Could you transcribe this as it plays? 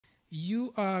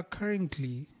You are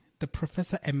currently the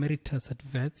Professor Emeritus at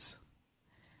Wits.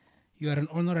 You are an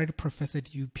honorary professor at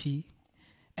UP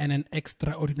and an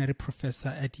extraordinary professor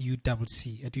at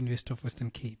UWC, at University of Western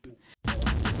Cape.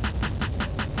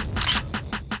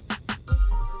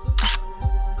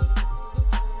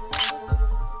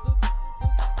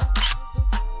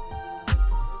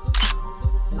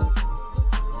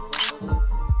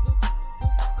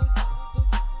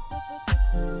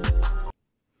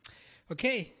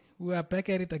 Okay, we are back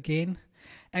at it again.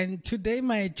 And today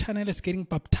my channel is getting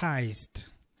baptized.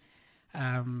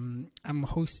 I'm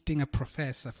hosting a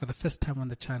professor for the first time on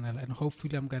the channel, and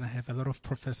hopefully I'm going to have a lot of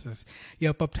professors.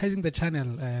 You're baptizing the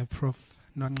channel, Prof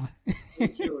Nongxa.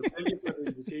 Thank you. Thank you for the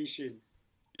invitation.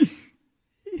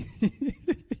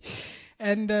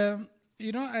 And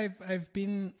you know, I've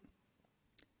been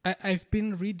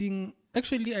reading.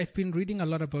 Actually, I've been reading a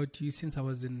lot about you since I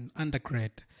was in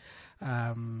undergrad.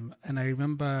 And I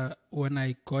remember when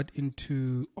I got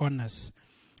into honors,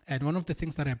 and one of the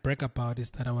things that I brag about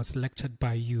is that I was lectured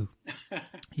by you,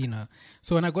 you know.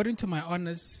 So when I got into my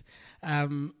honors,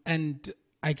 and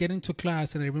I get into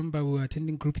class, and I remember we were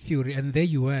attending group theory, and there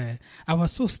you were. I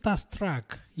was so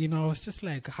starstruck, you know. I was just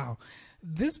like, how?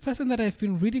 This person that I've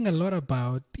been reading a lot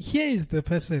about, here is the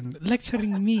person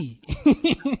lecturing me.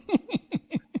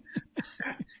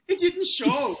 It didn't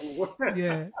show.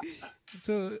 Yeah.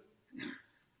 So...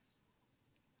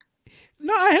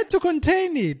 No, I had to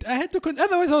contain it. I had to,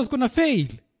 otherwise I was going to fail.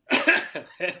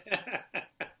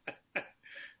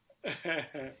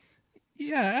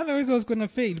 Yeah, otherwise I was going to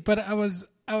fail. But I was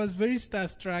very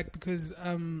starstruck because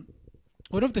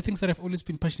one of the things that I've always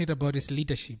been passionate about is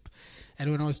leadership.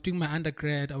 And when I was doing my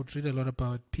undergrad, I would read a lot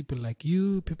about people like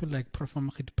you, people like Prof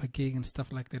Nongxa and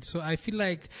stuff like that. So I feel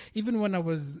like even when I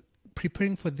was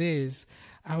preparing for this,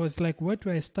 I was like, where do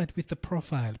I start with the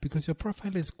profile? Because your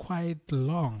profile is quite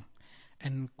long.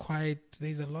 And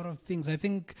there's a lot of things. I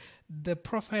think the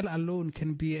profile alone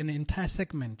can be an entire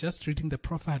segment, just reading the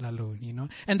profile alone, you know.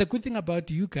 And the good thing about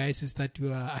you guys is that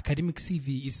your academic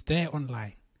CV is there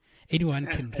online. Anyone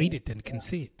can read it and can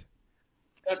see it.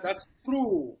 That's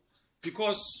true.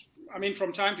 Because, I mean,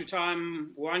 from time to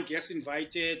time, one gets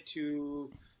invited to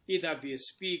either be a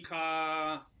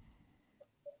speaker,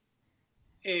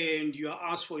 and you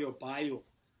are asked for your bio.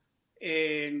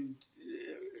 And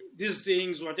these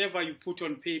things, whatever you put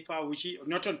on paper, which is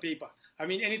not on paper, I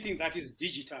mean anything that is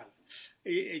digital,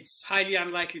 it's highly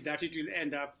unlikely that it will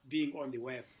end up being on the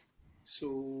web.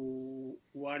 So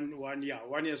one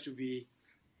has to be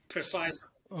precise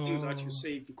about things that you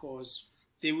say, because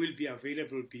they will be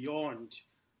available beyond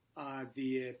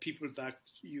the people that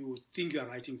you think you are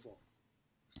writing for.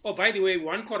 Oh, by the way,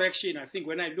 one correction. I think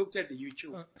when I looked at the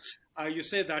YouTube, you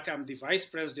said that I'm the vice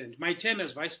president. My term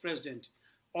as vice president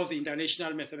of the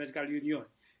International Mathematical Union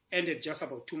ended just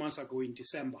about 2 months ago in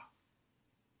December.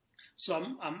 So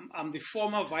I'm the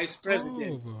former vice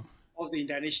president of the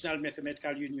International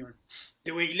Mathematical Union.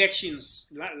 There were elections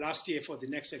last year for the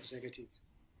next executive.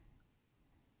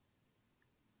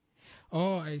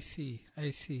 Oh, I see.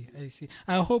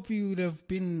 I hope you would have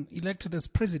been elected as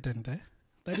president, eh?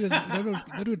 That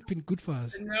would have been good for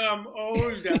us. No, I'm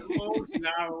old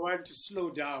now. I want to slow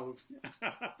down.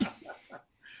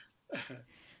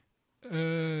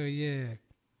 Yeah.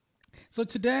 So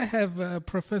today I have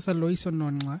Professor Loyiso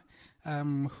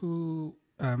Nongxa, who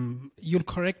you'll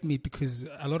correct me because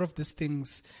a lot of these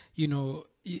things, you know,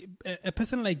 a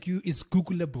person like you is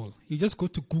Googleable. You just go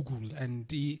to Google, and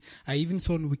I even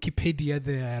saw on Wikipedia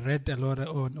there. I read a lot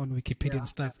on Wikipedia and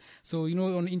stuff. So, you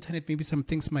know, on the internet, maybe some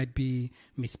things might be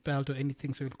misspelled or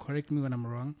anything. So you'll correct me when I'm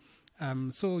wrong.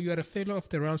 So you are a fellow of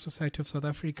the Royal Society of South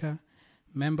Africa,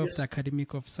 member of the Academy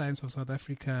of Science of South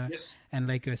Africa, and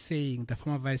like you're saying, the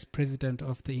former vice president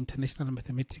of the International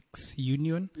Mathematics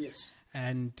Union. Yes.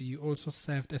 And you also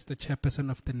served as the chairperson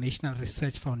of the National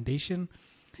Research Foundation.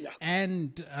 Yeah.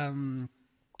 And,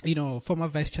 you know, former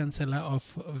Vice Chancellor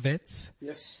of Wits.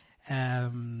 Yes.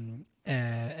 And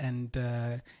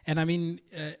I mean,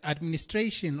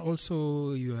 administration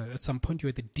also, at some point you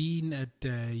were the dean at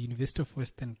the University of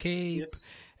Western Cape,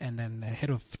 and then head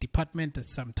of department at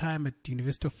some time at the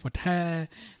University of Fort Hare,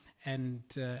 and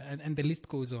the list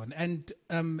goes on. And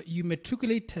you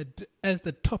matriculated as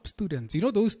the top students. You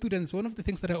know, those students, one of the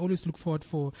things that I always look forward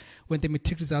for when the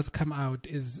matric results come out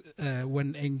is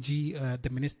when NG, the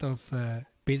Minister of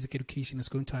Basic Education, is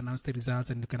going to announce the results,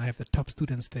 and you're going to have the top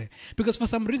students there. Because for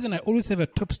some reason, I always have a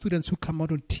top students who come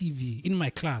out on TV in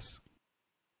my class.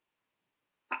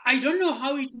 I don't know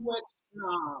how it works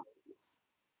now.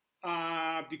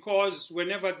 Because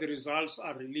whenever the results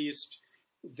are released,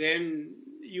 then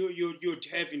you'd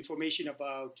have information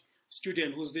about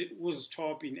student who's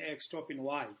top in X, top in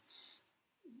Y.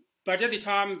 But at the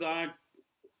time that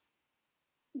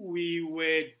we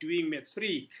were doing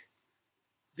matric,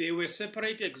 there were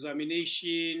separate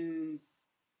examination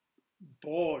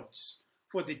boards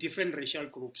for the different racial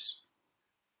groups.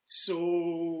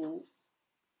 So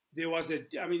there was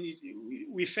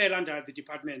we fell under the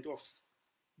Department of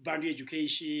Bantu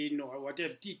Education or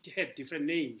whatever, it had different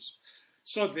names.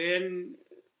 So then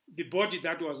the body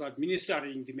that was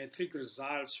administering the matric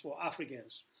results for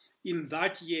Africans, in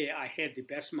that year I had the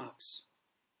best marks.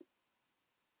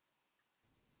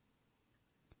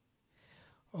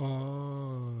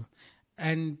 Oh,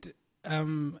 and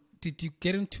did you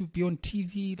get to be on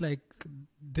TV like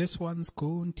this one's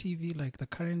go on TV, like the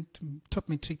current top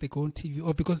matric, they go on TV?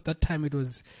 Or because that time it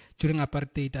was during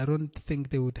apartheid, I don't think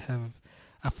they would have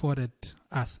afforded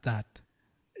us that.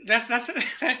 That's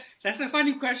a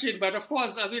funny question, but of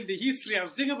course, I mean, the history, I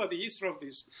was thinking about the history of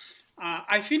this.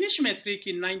 I finished matric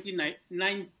in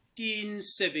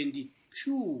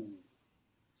 1972,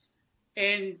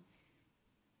 and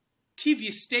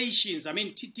TV stations, I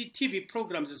mean, TV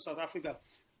programs in South Africa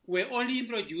were only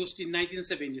introduced in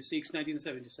 1976,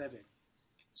 1977.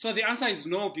 So the answer is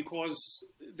no, because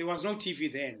there was no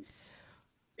TV then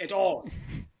at all.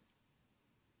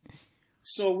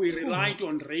 So we relied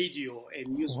on radio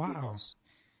and newspapers.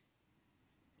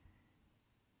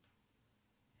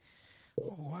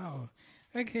 Wow. Wow.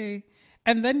 Okay.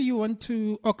 And then you went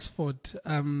to Oxford.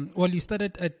 Well, you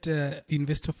started at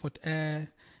University of Pretoria,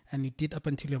 and you did up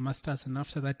until your master's, and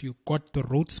after that you got the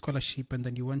Rhodes Scholarship, and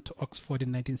then you went to Oxford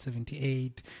in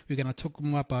 1978. We're going to talk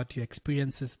more about your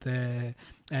experiences there,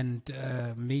 and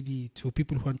maybe to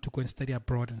people who want to go and study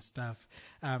abroad and stuff.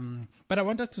 But I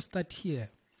want us to start here.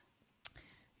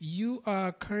 You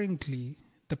are currently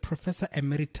the Professor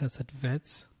Emeritus at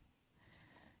Wits.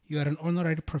 You are an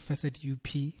honorary professor at UP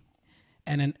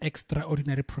and an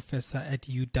extraordinary professor at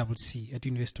UWC, at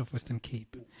University of Western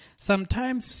Cape.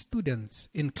 Sometimes students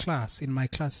in class, in my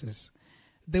classes,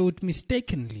 they would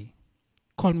mistakenly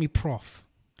call me prof.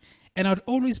 And I would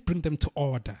always bring them to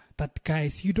order that,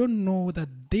 guys, you don't know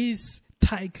that this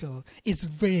title is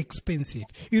very expensive.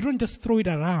 You don't just throw it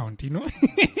around, you know.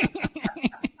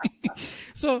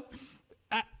 So,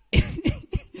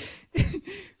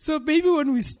 so maybe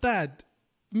when we start,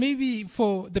 maybe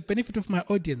for the benefit of my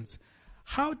audience,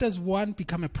 how does one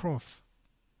become a prof?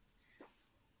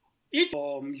 It's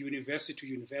from university to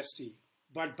university,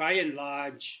 but by and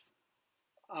large,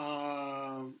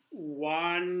 by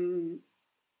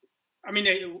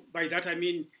that I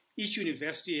mean each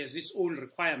university has its own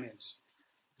requirements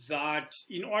that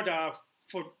in order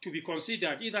to be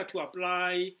considered, either to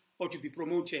apply or to be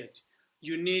promoted,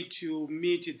 you need to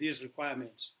meet these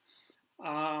requirements.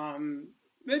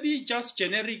 Maybe just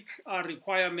generic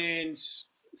requirements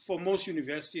for most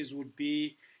universities would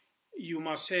be you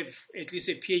must have at least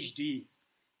a PhD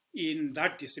in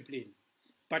that discipline.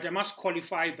 But I must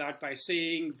qualify that by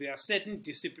saying there are certain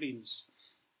disciplines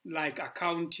like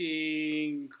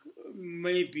accounting,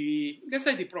 maybe, let's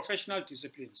say the professional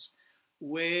disciplines,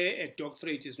 where a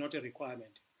doctorate is not a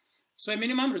requirement. So a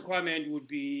minimum requirement would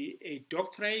be a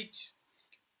doctorate.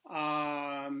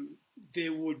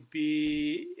 There would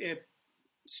be a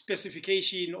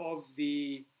specification of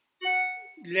the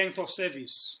length of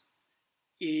service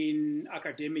in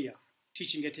academia,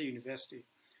 teaching at a university.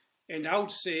 And I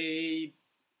would say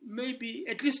maybe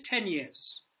at least 10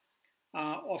 years.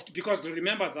 Because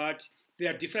remember that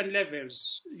there are different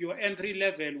levels. Your entry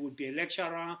level would be a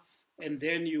lecturer, and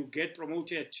then you get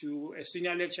promoted to a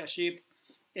senior lectureship,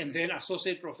 and then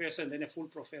associate professor, and then a full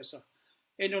professor.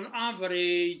 And on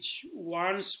average,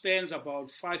 one spends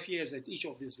about 5 years at each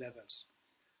of these levels.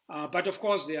 But of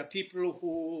course, there are people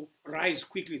who rise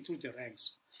quickly through the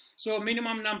ranks. So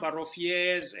minimum number of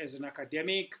years as an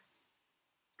academic,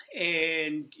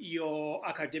 and your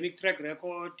academic track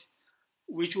record,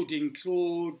 which would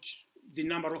include the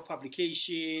number of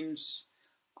publications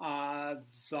that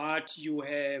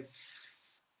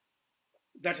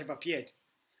have appeared,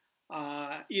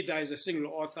 either as a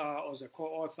single author or as a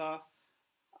co-author.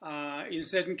 In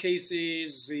certain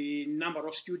cases, the number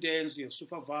of students you have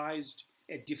supervised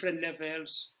at different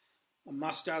levels, a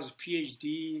master's,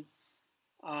 PhD.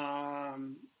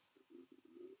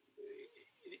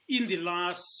 In the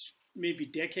last maybe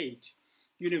decade,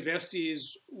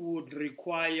 universities would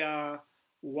require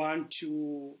one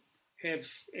to have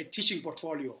a teaching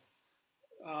portfolio.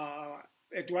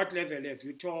 At what level have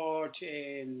you taught,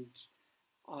 and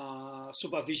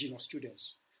supervision of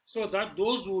students? So that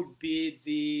those would be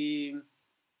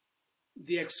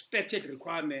the expected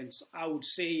requirements, I would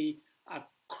say,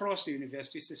 across the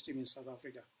university system in South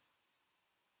Africa.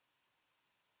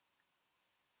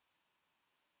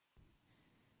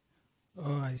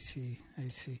 Oh, I see. I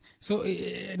see. So,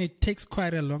 and it takes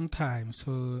quite a long time.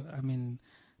 So, I mean,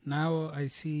 now I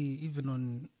see even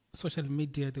on social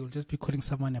media, they will just be calling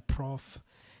someone a prof.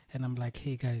 And I'm like,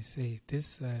 hey guys, hey,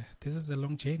 this is a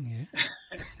long journey,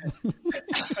 eh?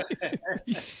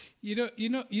 There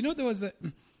was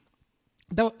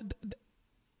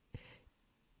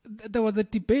there was a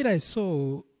debate I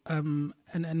saw, and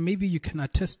maybe you can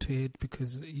attest to it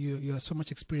because you have so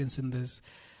much experience in this.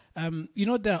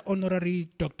 There are honorary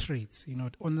doctorates,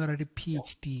 honorary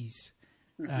PhDs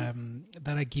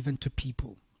that are given to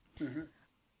people. Mm-hmm.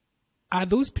 Are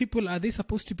those people, are they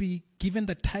supposed to be given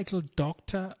the title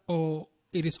doctor, or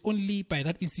it is only by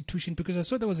that institution? Because I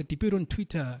saw there was a debate on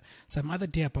Twitter some other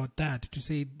day about that, to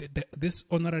say this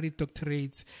honorary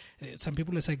doctorates, some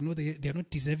people are like, no, they are not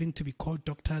deserving to be called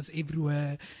doctors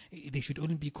everywhere. They should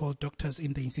only be called doctors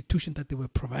in the institution that they were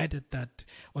provided that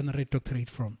honorary doctorate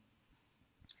from.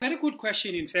 Very good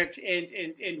question, in fact,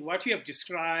 and what you have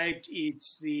described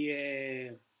is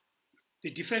the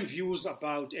different views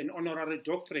about an honorary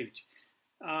doctorate.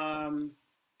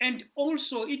 And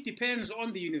also, it depends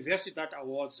on the university that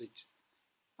awards it.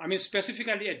 I mean,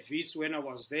 specifically at Vice, when I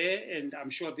was there, and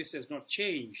I'm sure this has not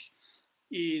changed,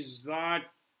 is that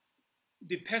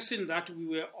the person that we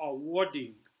were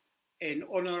awarding an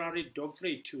honorary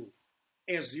doctorate to,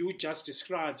 as you just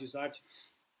described, is that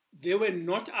they were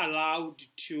not allowed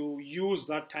to use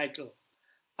that title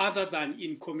other than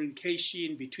in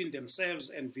communication between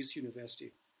themselves and Vice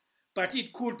University. But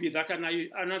it could be that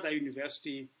another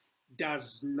university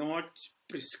does not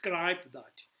prescribe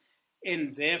that.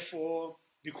 And therefore,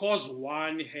 because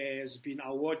one has been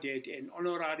awarded an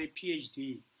honorary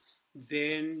PhD,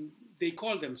 then they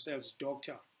call themselves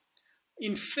doctor.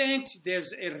 In fact,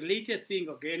 there's a related thing,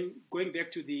 again, going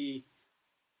back to the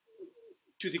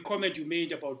comment you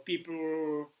made about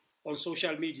people on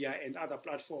social media and other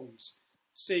platforms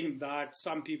saying that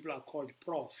some people are called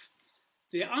prof.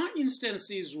 There are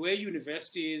instances where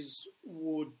universities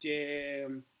would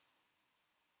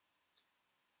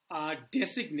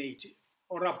designate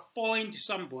or appoint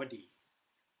somebody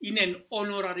in an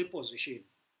honorary position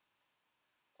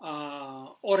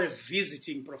or a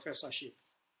visiting professorship.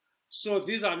 So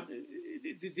these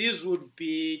would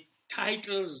be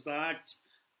titles that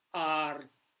are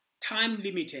time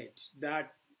limited,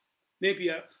 that maybe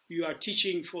you are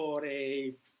teaching for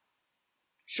a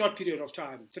short period of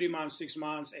time, 3 months, 6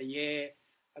 months, a year.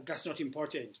 That's not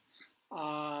important.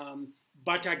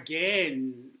 But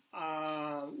again,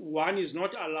 one is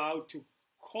not allowed to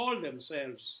call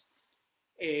themselves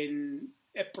a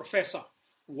professor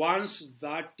once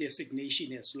that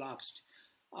designation has lapsed.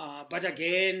 But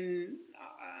again,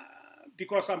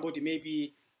 because somebody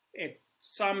maybe at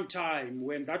some time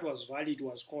when that was valid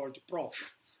was called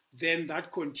prof, then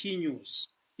that continues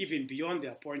even beyond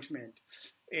the appointment.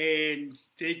 And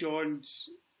they don't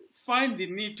find the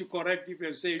need to correct people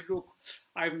and say, look,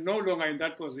 I'm no longer in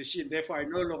that position, therefore I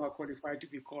no longer qualify to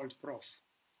be called prof.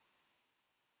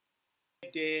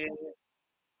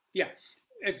 Yeah,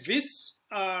 at this,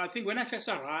 I think when I first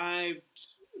arrived,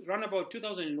 around about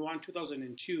 2001,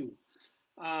 2002,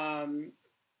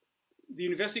 the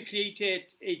university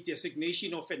created a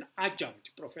designation of an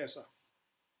adjunct professor.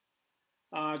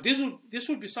 This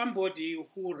would be somebody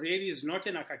who really is not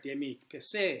an academic per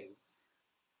se,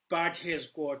 but has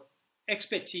got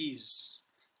expertise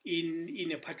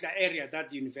in a particular area that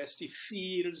the university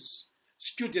feels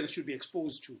students should be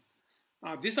exposed to.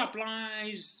 This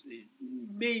applies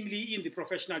mainly in the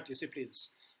professional disciplines.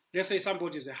 Let's say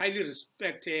somebody is a highly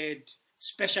respected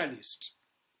specialist,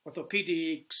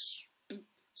 orthopedics,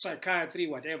 psychiatry,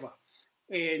 whatever,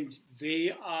 and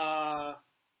they are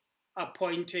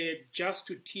appointed just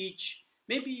to teach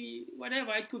maybe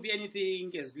whatever, it could be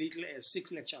anything as little as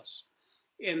 6 lectures.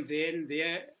 And then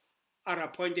they are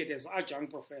appointed as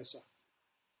adjunct professor.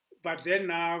 But then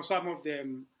now some of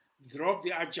them drop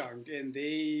the adjunct and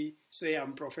they say,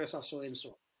 I'm Professor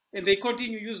so-and-so. And they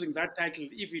continue using that title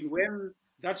even when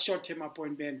that short-term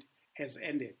appointment has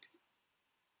ended.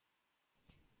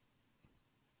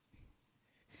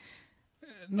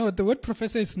 No, the word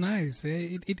professor is nice.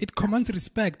 It commands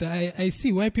respect. I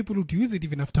see why people would use it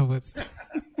even afterwards.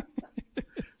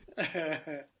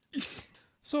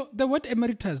 So the word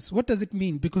emeritus, what does it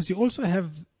mean? Because you also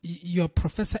have your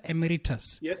Professor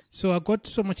Emeritus. Yes. So I got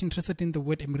so much interested in the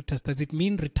word emeritus. Does it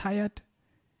mean retired?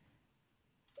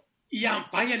 Yeah,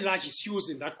 by and large, it's used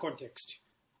in that context.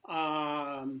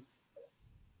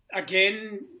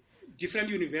 Again, different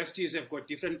universities have got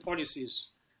different policies.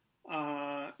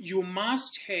 You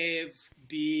must have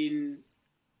been,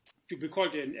 to be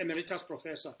called an emeritus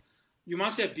professor, you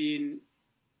must have been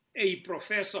a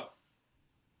professor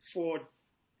for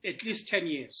at least 10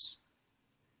 years.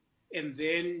 And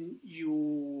then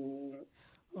you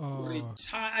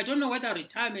retire. I don't know whether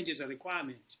retirement is a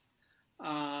requirement.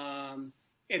 And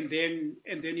then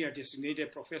you are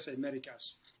designated Professor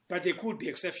Emeritus. But there could be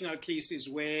exceptional cases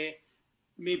where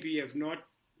maybe you have not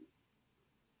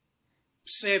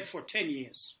served for 10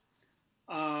 years.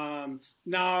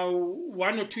 Now,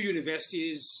 one or two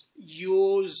universities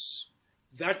use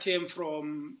that term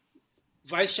from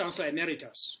Vice Chancellor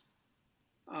Emeritus.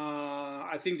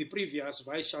 I think the previous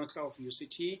Vice Chancellor of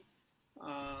UCT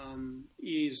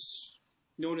is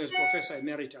known as Professor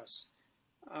Emeritus.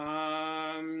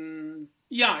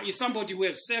 Yeah, is somebody who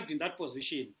has served in that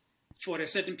position for a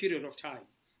certain period of time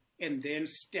and then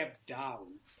stepped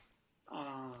down.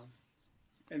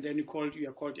 And then you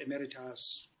are called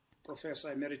Emeritus,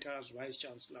 Professor Emeritus, Vice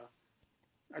Chancellor.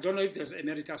 I don't know if there's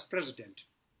Emeritus President.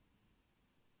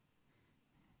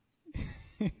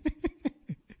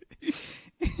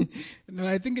 No,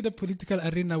 I think in the political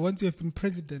arena, once you have been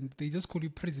president, they just call you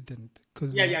president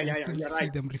because I still see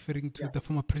them referring to the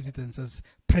former presidents as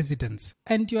presidents.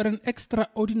 And you are an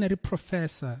extraordinary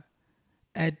professor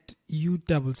at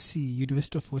UWC,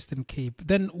 University of Western Cape.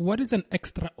 Then what is an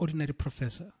extraordinary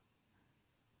professor?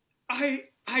 I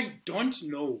don't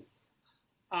know.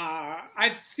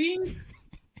 I think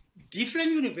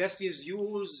different universities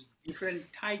use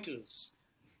different titles.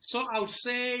 So I would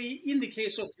say in the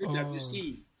case of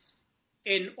UWC,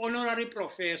 an honorary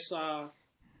professor,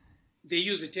 they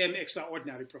use the term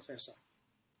extraordinary professor.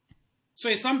 So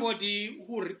it's somebody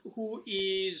who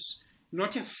is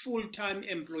not a full-time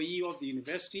employee of the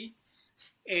university.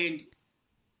 And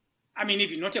I mean, if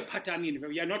you're not a part-time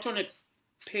university, you're not on a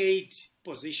paid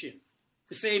position,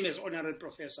 the same as honorary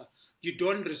professor. You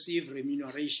don't receive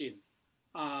remuneration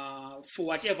for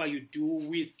whatever you do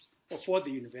with or for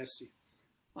the university.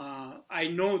 I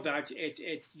know that at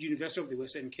University of the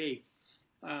Western Cape,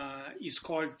 is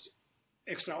called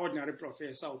extraordinary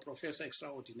professor or professor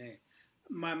extraordinaire.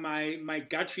 My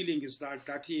gut feeling is that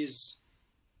that is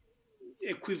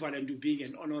equivalent to being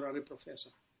an honorary professor.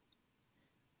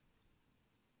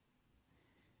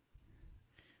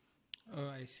 Oh,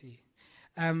 I see.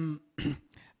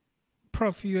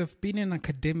 Prof, you have been in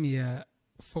academia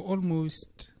for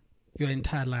almost your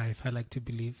entire life, I like to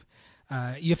believe.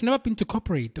 You've never been to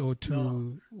corporate or to...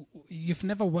 No. You've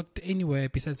never worked anywhere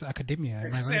besides academia,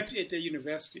 except at a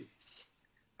university.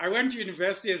 I went to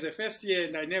university as a first year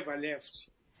and I never left.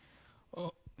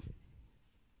 Oh.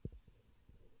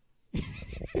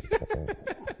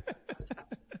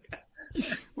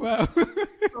 Wow.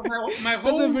 So my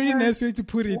That's a very nice way to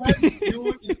put it. What you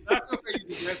do is that of a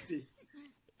university.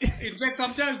 In fact,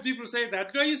 sometimes people say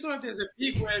that, no, you saw there's a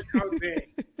big world out there.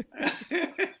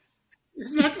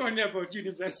 It's not only about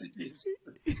universities.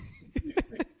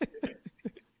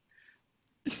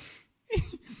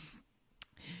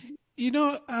 You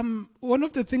know, one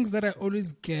of the things that I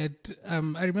always get,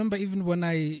 I remember even when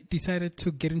I decided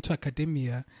to get into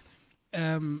academia,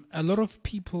 a lot of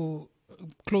people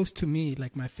close to me,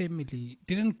 like my family,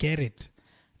 didn't get it.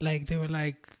 Like, they were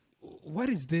like, what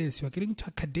is this? You're getting into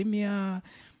academia.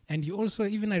 And you also,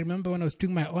 even I remember when I was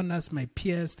doing my honors, my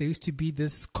peers, there used to be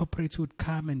this corporate who would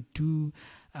come and do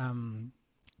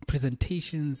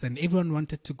presentations, and everyone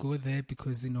wanted to go there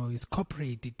because, you know, it's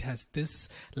corporate. It has this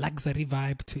luxury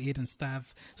vibe to it and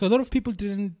stuff. So a lot of people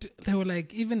didn't, they were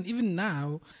like, even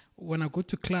now, when I go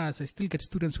to class, I still get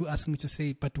students who ask me to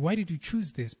say, but why did you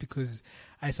choose this? Because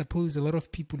I suppose a lot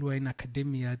of people who are in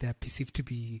academia, they are perceived to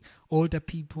be older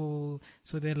people.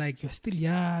 So they're like, you're still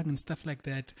young and stuff like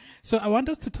that. So I want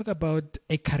us to talk about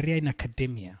a career in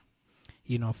academia,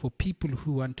 you know, for people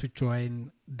who want to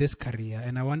join this career.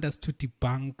 And I want us to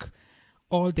debunk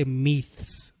all the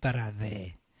myths that are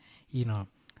there, you know.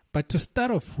 But to start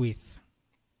off with,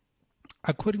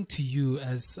 according to you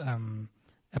as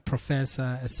a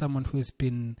professor, as someone who has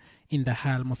been in the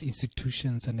helm of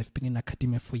institutions and have been in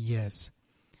academia for years,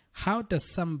 how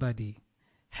does somebody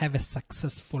have a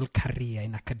successful career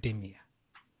in academia?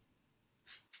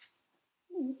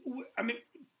 I mean,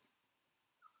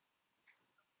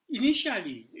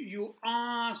 initially, you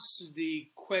asked the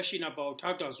question about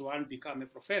how does one become a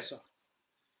professor?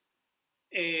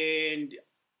 And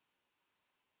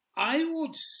I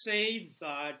would say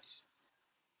that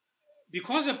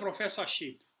because a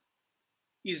professorship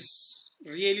is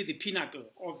really the pinnacle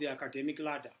of the academic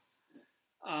ladder,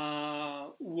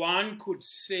 one could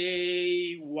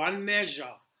say one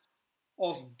measure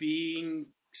of being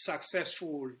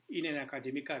successful in an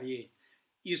academic career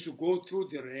is to go through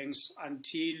the ranks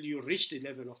until you reach the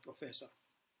level of professor.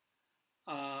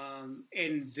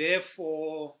 And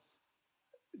therefore,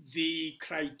 the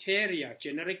criteria,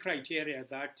 generic criteria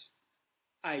that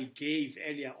I gave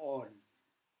earlier on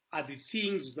are the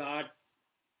things that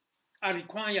are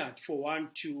required for one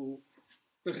to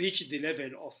reach the level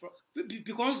of,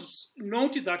 because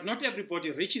note that not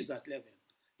everybody reaches that level.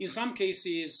 In some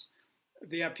cases,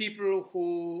 there are people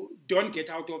who don't get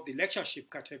out of the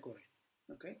lectureship category,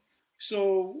 okay?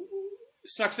 So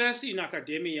success in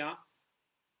academia,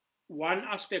 one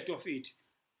aspect of it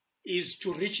is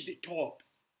to reach the top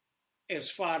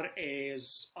as far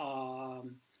as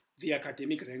the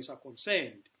academic ranks are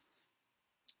concerned.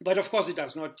 But of course, it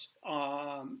does not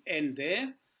end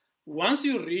there. Once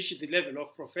you reach the level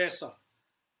of professor,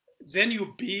 then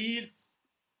your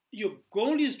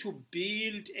goal is to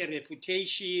build a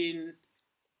reputation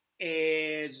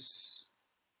as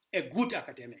a good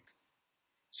academic.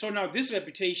 So now this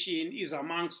reputation is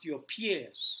amongst your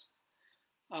peers.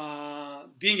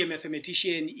 Being a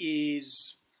mathematician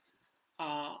is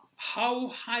how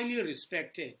highly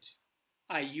respected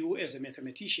are you as a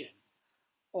mathematician?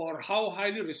 Or how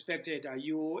highly respected are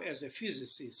you as a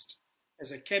physicist,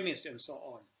 as a chemist, and so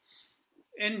on?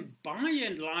 And by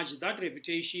and large, that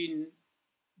reputation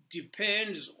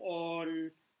depends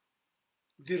on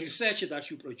the research that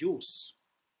you produce.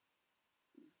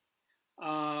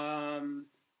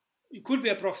 You could be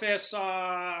a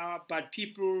professor, but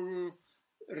people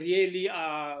really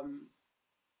are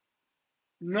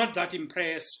not that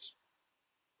impressed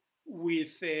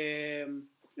with,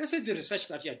 let's say, the research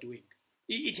that you're doing.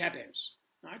 It happens,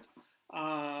 right?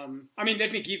 I mean,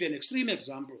 let me give an extreme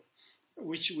example,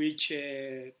 which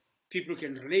people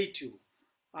can relate to.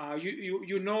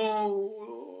 You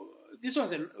know, this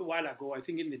was a while ago, I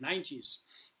think in the 90s,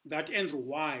 that Andrew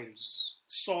Wiles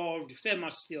solved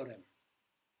Fermat's theorem,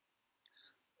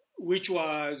 which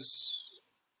was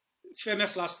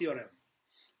Fermat's last theorem,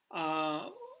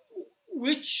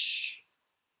 which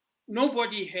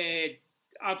nobody had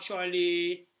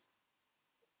actually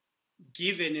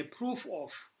given a proof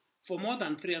of for more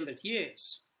than 300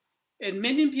 years. And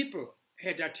many people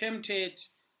had attempted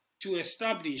to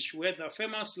establish whether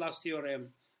Fermat's last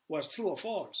theorem was true or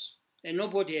false, and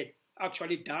nobody had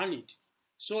actually done it.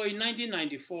 So in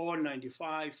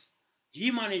 1994-95,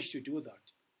 he managed to do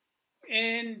that.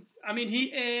 And I mean,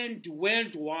 he earned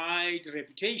worldwide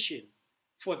reputation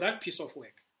for that piece of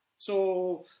work.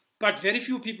 So, but very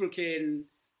few people can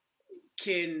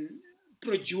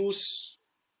produce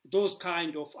those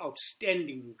kind of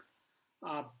outstanding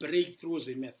breakthroughs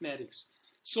in mathematics.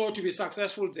 So to be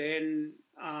successful then,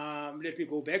 let me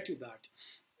go back to that,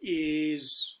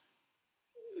 is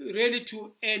really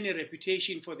to earn a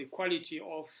reputation for the quality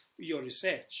of your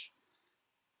research.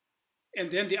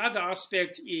 And then the other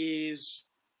aspect is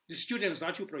the students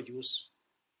that you produce.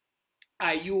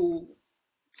 Are you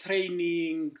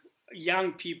training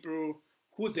young people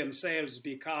who themselves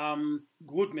become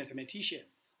good mathematicians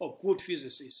or good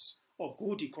physicists or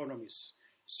good economists?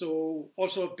 So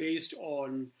also based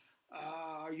on,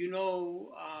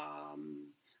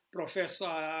 Professor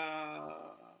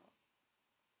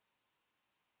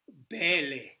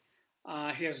Bele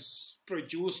has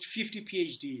produced 50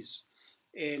 PhDs,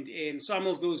 and some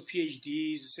of those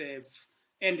PhDs have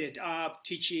ended up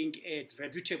teaching at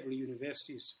reputable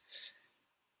universities.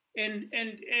 And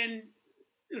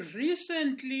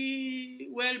recently,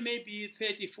 well, maybe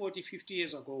 30, 40, 50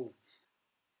 years ago,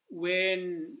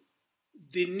 when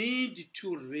the need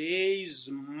to raise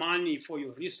money for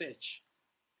your research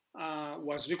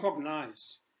was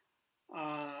recognized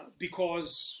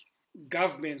because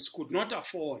governments could not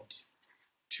afford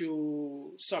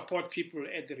to support people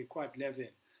at the required level,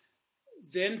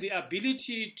 then the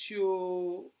ability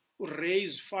to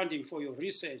raise funding for your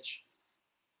research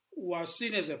was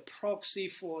seen as a proxy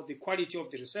for the quality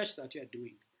of the research that you are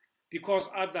doing, because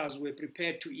others were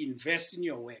prepared to invest in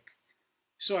your work.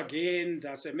 So again,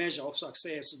 that's a measure of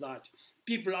success, that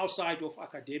people outside of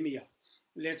academia,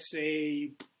 let's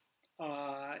say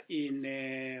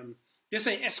let's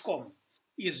say ESCOM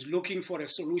is looking for a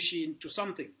solution to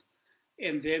something,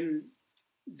 and then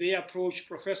they approach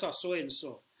Professor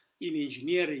so-and-so in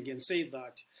engineering and say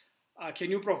that, can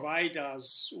you provide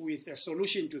us with a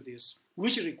solution to this,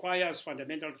 which requires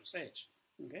fundamental research,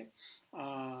 okay?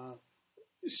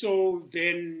 So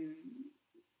then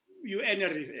you earn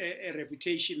a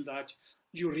reputation that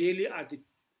you really are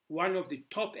one of the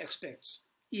top experts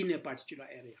in a particular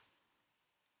area.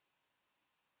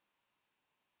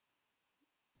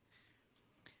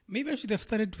 Maybe I should have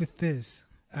started with this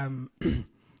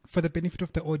for the benefit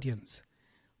of the audience.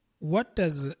 What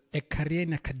does a career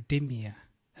in academia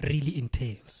really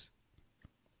entails?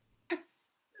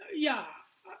 Yeah,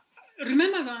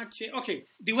 remember that, okay,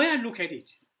 the way I look at it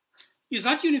is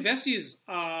that universities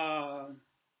are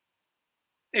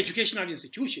educational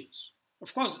institutions.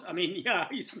 Of course, I mean, yeah,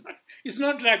 it's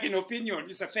not like an opinion,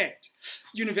 it's a fact.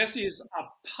 Universities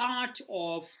are part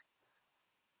of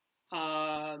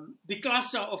the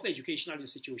cluster of educational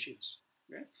institutions.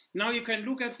 Okay? Now you can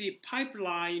look at the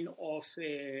pipeline of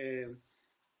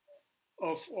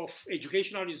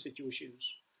educational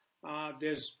institutions.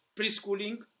 There's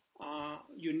preschooling.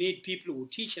 You need people who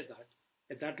teach at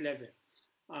that level.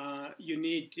 You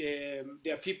need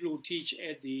there are people who teach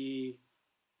at the,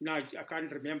 now I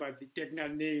can't remember the technical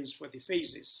names for the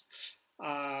phases.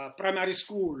 Primary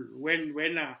school.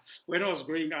 When I was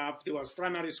growing up, there was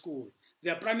primary school.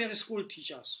 There are primary school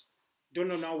teachers. Don't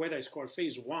know now whether it's called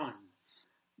phase 1.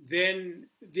 Then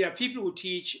there are people who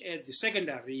teach at the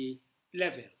secondary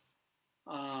level,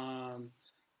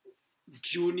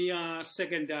 junior,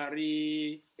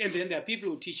 secondary, and then there are people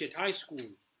who teach at high school,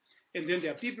 and then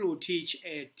there are people who teach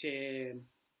at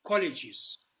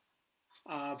colleges,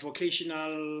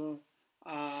 vocational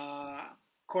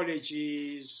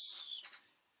colleges,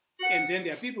 and then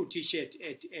there are people who teach at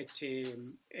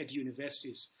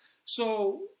universities.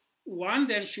 So one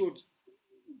then should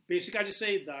basically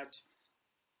say that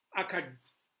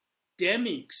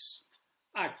academics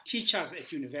are teachers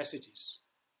at universities,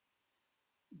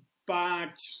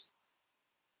 but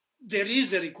there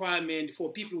is a requirement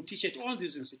for people who teach at all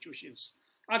these institutions.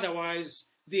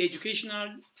 Otherwise, the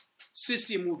educational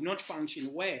system would not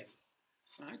function well,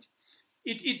 right?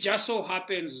 It just so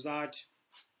happens that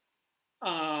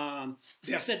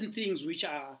there are certain things which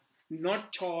are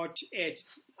not taught at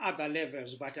other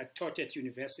levels, but are taught at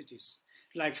universities.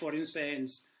 Like, for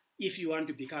instance, if you want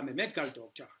to become a medical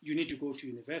doctor, you need to go to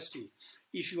university.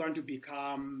 If you want to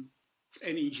become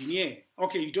an engineer,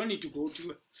 okay, you don't need to go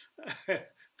to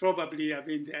probably, I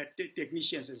mean,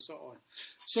 technicians and so on.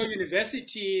 So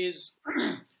universities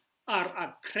are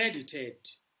accredited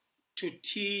to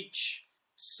teach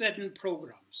certain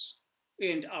programs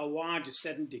and award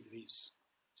certain degrees.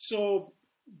 So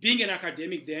being an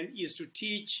academic then is to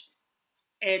teach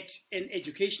at an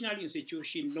educational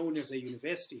institution known as a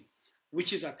university,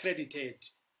 which is accredited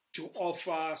to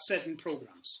offer certain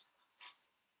programs.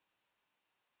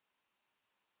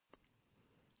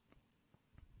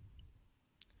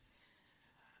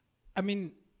 I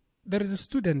mean, there is a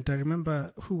student, I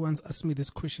remember, who once asked me this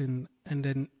question, and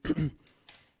then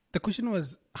the question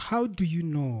was, how do you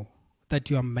know that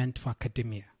you are meant for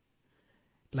academia?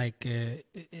 Like, do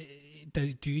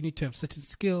you need to have certain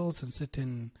skills and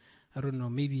certain, I don't know,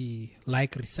 maybe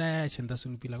like research, and that's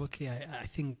when you'd be like, okay, I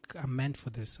think I'm meant for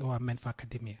this, or I'm meant for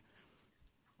academia?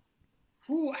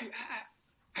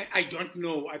 I don't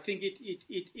know. I think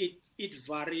it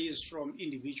varies from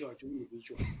individual to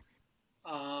individual.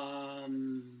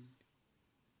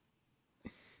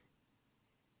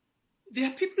 There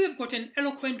are people who have got an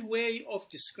eloquent way of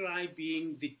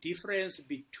describing the difference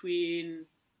between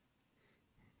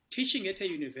teaching at a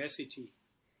university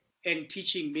and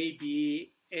teaching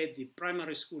maybe at the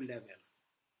primary school level.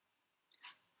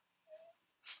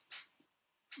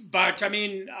 But I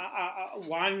mean,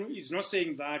 one is not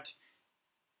saying that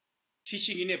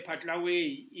teaching in a particular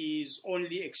way is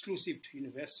only exclusive to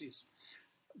universities.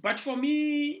 But for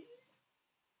me,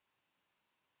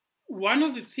 one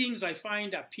of the things I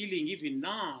find appealing even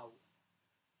now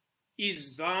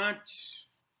is that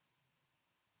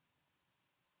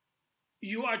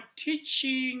you are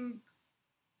teaching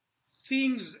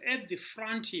things at the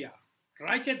frontier,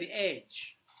 right at the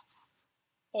edge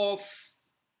of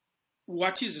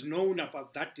what is known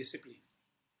about that discipline.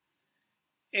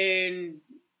 And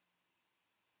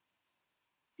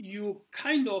you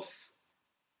kind of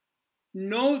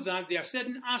know that there are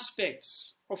certain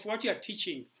aspects of what you are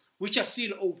teaching which are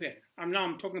still open. And now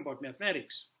I'm talking about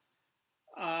mathematics.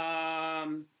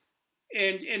 And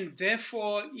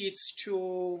therefore, it's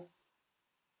to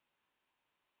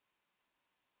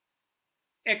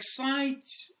excite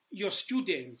your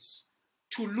students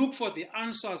to look for the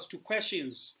answers to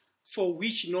questions for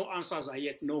which no answers are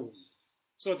yet known.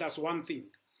 So that's one thing.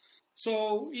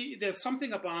 So there's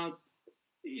something about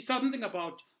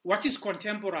what is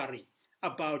contemporary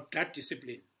about that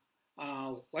discipline.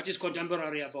 What is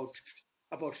contemporary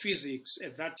about physics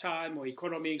at that time, or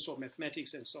economics, or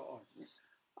mathematics, and so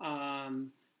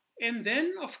on. And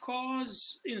then, of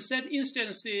course, in certain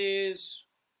instances,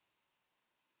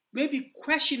 maybe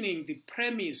questioning the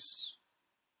premise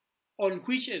on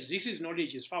which this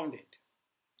knowledge is founded.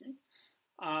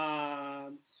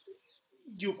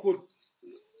 You could,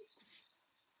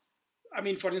 I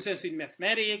mean, for instance, in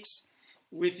mathematics,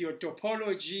 with your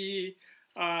topology,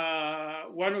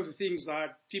 one of the things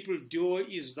that people do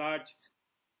is that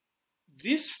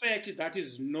this fact that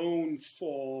is known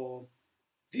for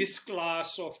this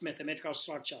class of mathematical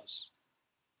structures,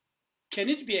 can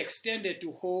it be extended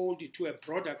to hold to a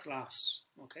broader class?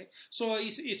 Okay, so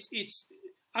it's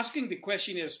asking the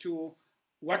question as to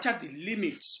what are the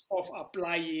limits of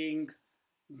applying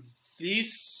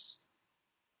this,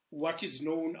 what is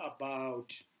known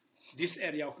about this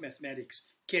area of mathematics.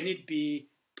 Can it be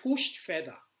pushed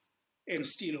further and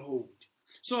still hold?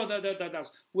 So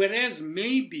that's, whereas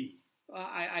maybe,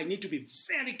 I need to be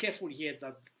very careful here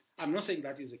that I'm not saying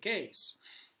that is the case.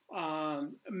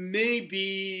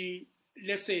 Maybe,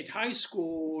 let's say at high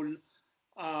school,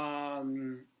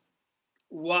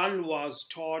 one was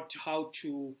taught how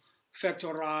to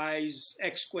factorize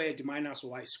x squared minus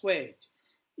y squared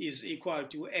is equal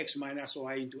to x minus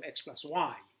y into x plus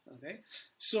y. Okay,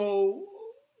 so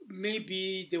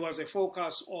maybe there was a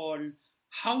focus on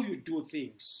how you do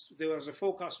things. There was a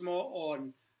focus more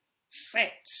on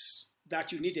facts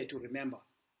that you needed to remember.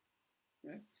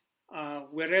 Okay?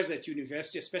 Whereas at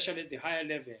university, especially at the higher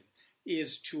level,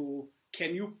 is to,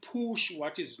 can you push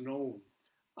what is known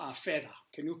further?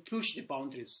 Can you push the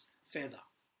boundaries further?